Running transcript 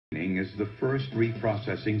is the first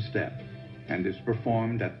reprocessing step and is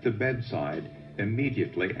performed at the bedside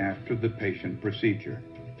immediately after the patient procedure.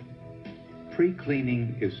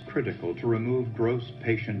 Pre-cleaning is critical to remove gross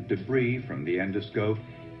patient debris from the endoscope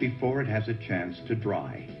before it has a chance to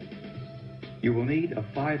dry. You will need a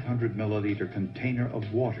 500 milliliter container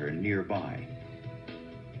of water nearby.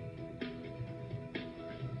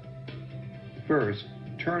 First,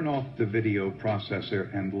 turn off the video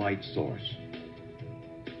processor and light source.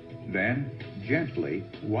 Then, gently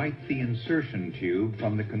wipe the insertion tube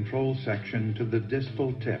from the control section to the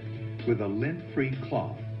distal tip with a lint-free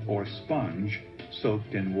cloth or sponge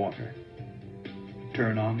soaked in water.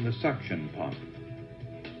 Turn on the suction pump.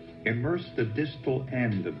 Immerse the distal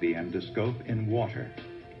end of the endoscope in water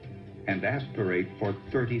and aspirate for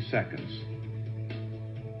 30 seconds.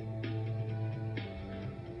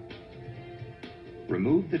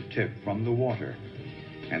 Remove the tip from the water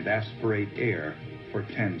and aspirate air for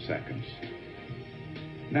 10 seconds.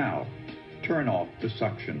 Now, turn off the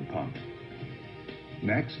suction pump.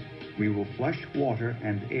 Next, we will flush water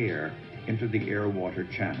and air into the air-water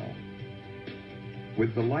channel.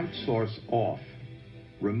 With the light source off,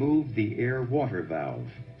 remove the air-water valve.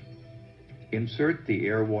 Insert the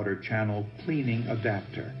air-water channel cleaning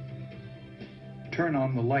adapter. Turn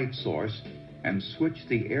on the light source and switch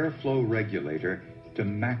the airflow regulator to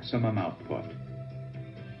maximum output.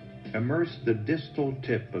 Immerse the distal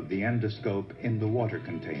tip of the endoscope in the water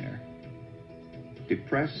container.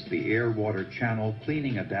 Depress the air-water channel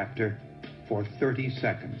cleaning adapter for 30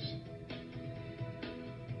 seconds.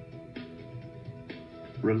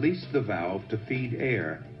 Release the valve to feed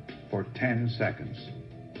air for 10 seconds.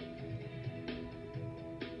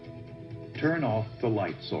 Turn off the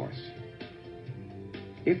light source.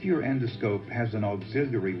 If your endoscope has an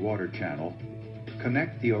auxiliary water channel,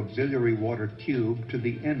 connect the auxiliary water tube to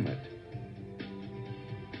the inlet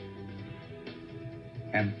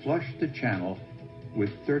and flush the channel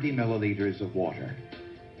with 30 milliliters of water.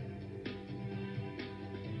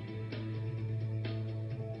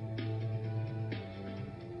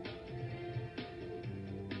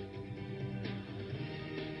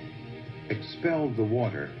 Expel the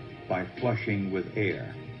water by flushing with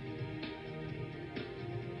air.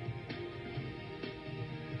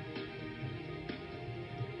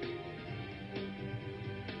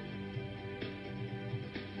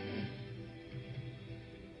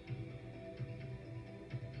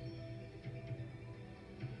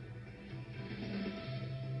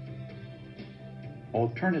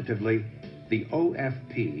 Alternatively, the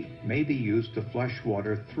OFP may be used to flush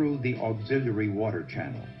water through the auxiliary water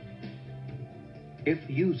channel. If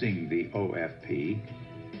using the OFP,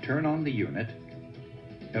 turn on the unit,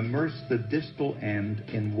 immerse the distal end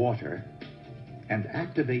in water, and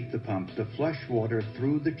activate the pump to flush water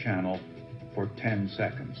through the channel for 10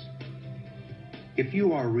 seconds. If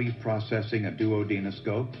you are reprocessing a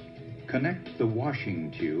duodenoscope, connect the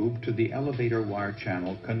washing tube to the elevator wire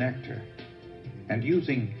channel connector, and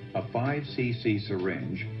using a 5 cc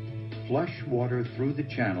syringe, flush water through the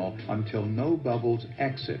channel until no bubbles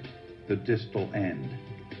exit the distal end.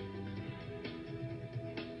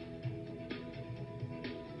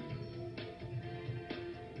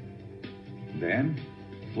 Then,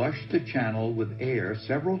 flush the channel with air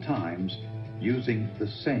several times using the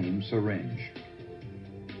same syringe.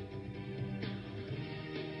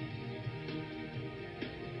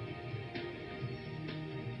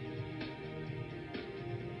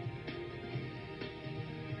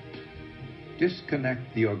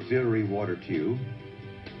 Disconnect the auxiliary water tube,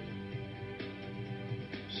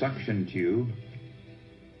 suction tube,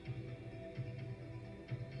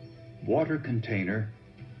 water container,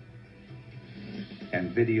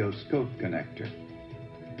 and video scope connector.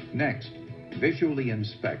 Next, visually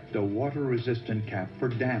inspect a water-resistant cap for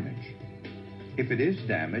damage. If it is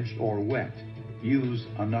damaged or wet, use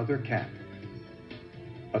another cap.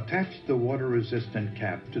 Attach the water-resistant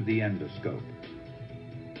cap to the endoscope.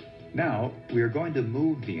 Now, we are going to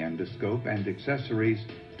move the endoscope and accessories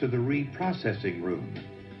to the reprocessing room.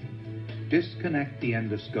 Disconnect the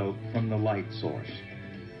endoscope from the light source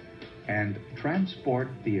and transport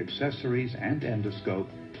the accessories and endoscope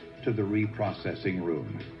to the reprocessing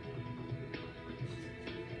room.